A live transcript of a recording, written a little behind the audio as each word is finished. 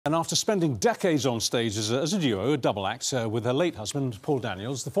And after spending decades on stage as a duo, a double act with her late husband, Paul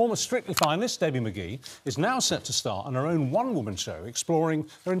Daniels, the former Strictly finalist, Debbie McGee, is now set to star on her own one-woman show exploring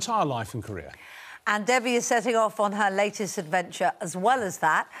her entire life and career. And Debbie is setting off on her latest adventure as well as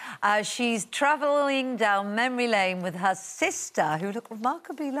that. She's travelling down memory lane with her sister, who look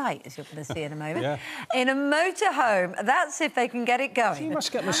remarkably like, as you're going to see in a moment, Yeah. in a motorhome. That's if they can get it going. She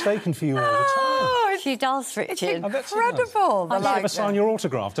must get mistaken for you all the time. Oh, she does, Richard. It's incredible. Did she ever sign your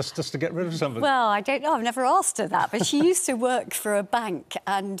autograph just to get rid of somebody? Well, I don't know. I've never asked her that. But she used to work for a bank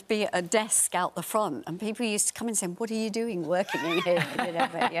and be at a desk out the front. And people used to come and say, "What are you doing working in here?" You know,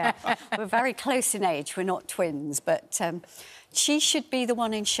 but, yeah, we're very close in age. We're not twins, but she should be the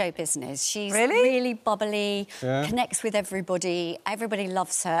one in show business. She's really bubbly, connects with everybody. Everybody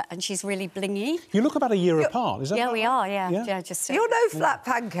loves her, and she's really blingy. You look about a year apart, is that right? We are, yeah. Just You're no flat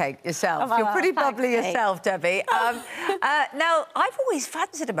pancake yourself. You're pretty bubbly yourself, Debbie. Now, I've always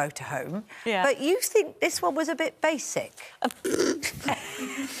fancied a motorhome, but you think this one was a bit basic.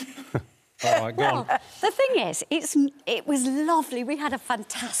 All right, go on. The thing is, it was lovely. We had a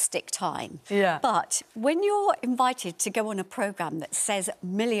fantastic time. Yeah. But when you're invited to go on a programme that says £1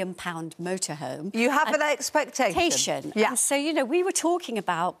 million motorhome... You have an expectation. Yeah. And so, you know, we were talking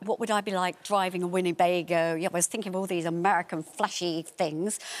about what would I be like driving a Winnebago. I was thinking of all these American flashy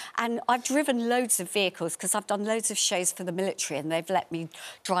things. And I've driven loads of vehicles because I've done loads of shows for the military and they've let me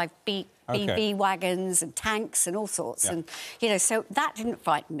drive BB wagons and tanks and all sorts. And, you know, so that didn't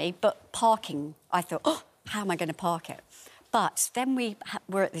frighten me, but parking, I thought, oh, how am I going to park it? But then we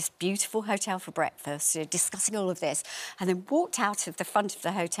were at this beautiful hotel for breakfast, discussing all of this, and then walked out of the front of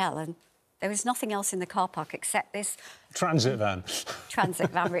the hotel and there was nothing else in the car park except this... Transit van.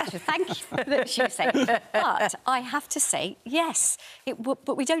 Transit van, Richard. Thank you for that, she was saying. But I have to say, yes,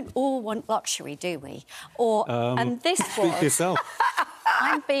 but we don't all want luxury, do we? Or and this was... Speak for yourself.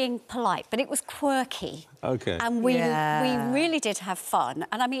 I'm being polite, but it was quirky. OK. And we really did have fun.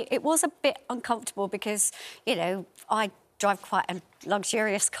 And, I mean, it was a bit uncomfortable because, you know, I drive quite a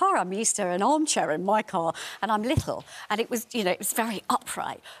luxurious car. I'm used to an armchair in my car, and I'm little. And it was, you know, it was very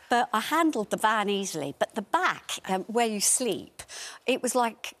upright. But I handled the van easily. But the back, where you sleep, it was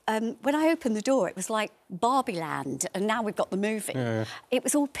like, when I opened the door, it was like Barbie Land, and now we've got the movie. It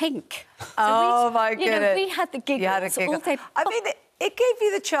was all pink. So my goodness. You know, we had the giggles. You had a giggle. I mean, it gave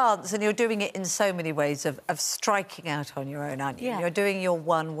you the chance, and you're doing it in so many ways, of striking out on your own, aren't you? You're doing your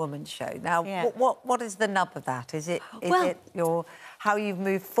one-woman show. Now, what is the nub of that? Is it your how you've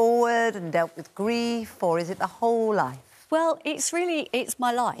moved forward and dealt with grief, or is it the whole life? Well, it's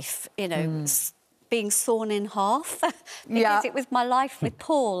my life, you know, being sawn in half. Because it was my life with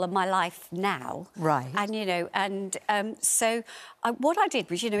Paul and my life now. Right. And, you know, and so what I did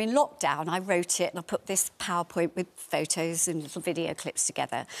was, you know, in lockdown, I wrote it and I put this PowerPoint with photos and little video clips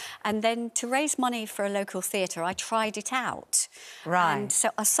together. And then to raise money for a local theatre, I tried it out. Right. And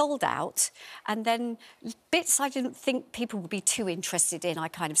so I sold out. And then bits I didn't think people would be too interested in, I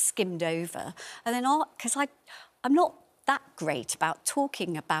kind of skimmed over. And then, because I'm not that great about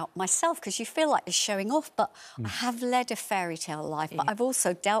talking about myself, because you feel like you're showing off, but I have led a fairy tale life, but I've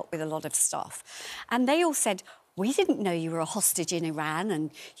also dealt with a lot of stuff. And they all said, we didn't know you were a hostage in Iran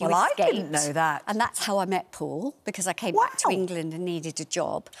and you escaped. I didn't know that. And that's how I met Paul, because I came back to England and needed a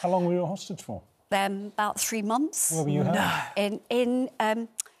job. How long were you a hostage for? About 3 months. Where were you held?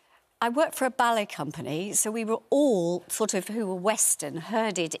 I worked for a ballet company, so we were all sort of, who were Western,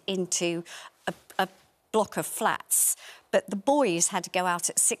 herded into a block of flats. But the boys had to go out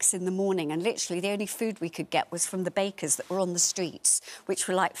at 6 in the morning, and literally the only food we could get was from the bakers that were on the streets, which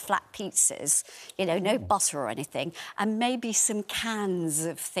were like flat pizzas, you know, no butter or anything, and maybe some cans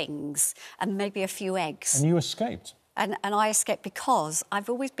of things, and maybe a few eggs. And you escaped? And I escaped because I've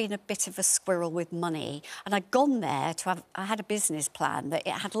always been a bit of a squirrel with money. And I'd gone there to have... I had a business plan that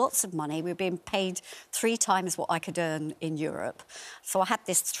it had lots of money. We were being paid 3 times what I could earn in Europe. So I had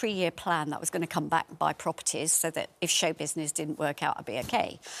this 3-year plan that I was going to come back and buy properties so that if show business didn't work out, I'd be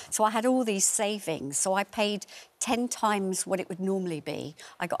OK. So I had all these savings. So I paid 10 times what it would normally be.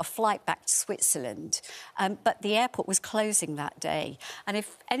 I got a flight back to Switzerland, but the airport was closing that day. And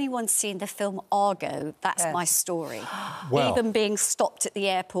if anyone's seen the film Argo, that's my story. Even being stopped at the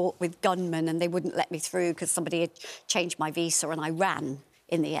airport with gunmen and they wouldn't let me through because somebody had changed my visa and I ran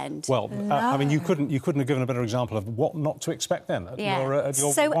in the end. Well, I mean, you couldn't have given a better example of what not to expect then at your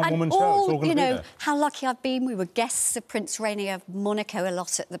so, one-woman show. It's all going to be there. How lucky I've been. We were guests of Prince Rainier of Monaco a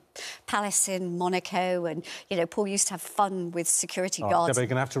lot at the palace in Monaco, and, you know, Paul used to have fun with security guards. Debbie, you're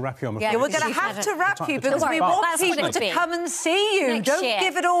going to have to wrap you on. Yeah, we're going to have to wrap you because we want people to come and see you. Don't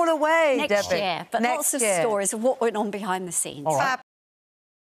give it all away, Debbie. Next year. But lots of stories of what went on behind the scenes. All right.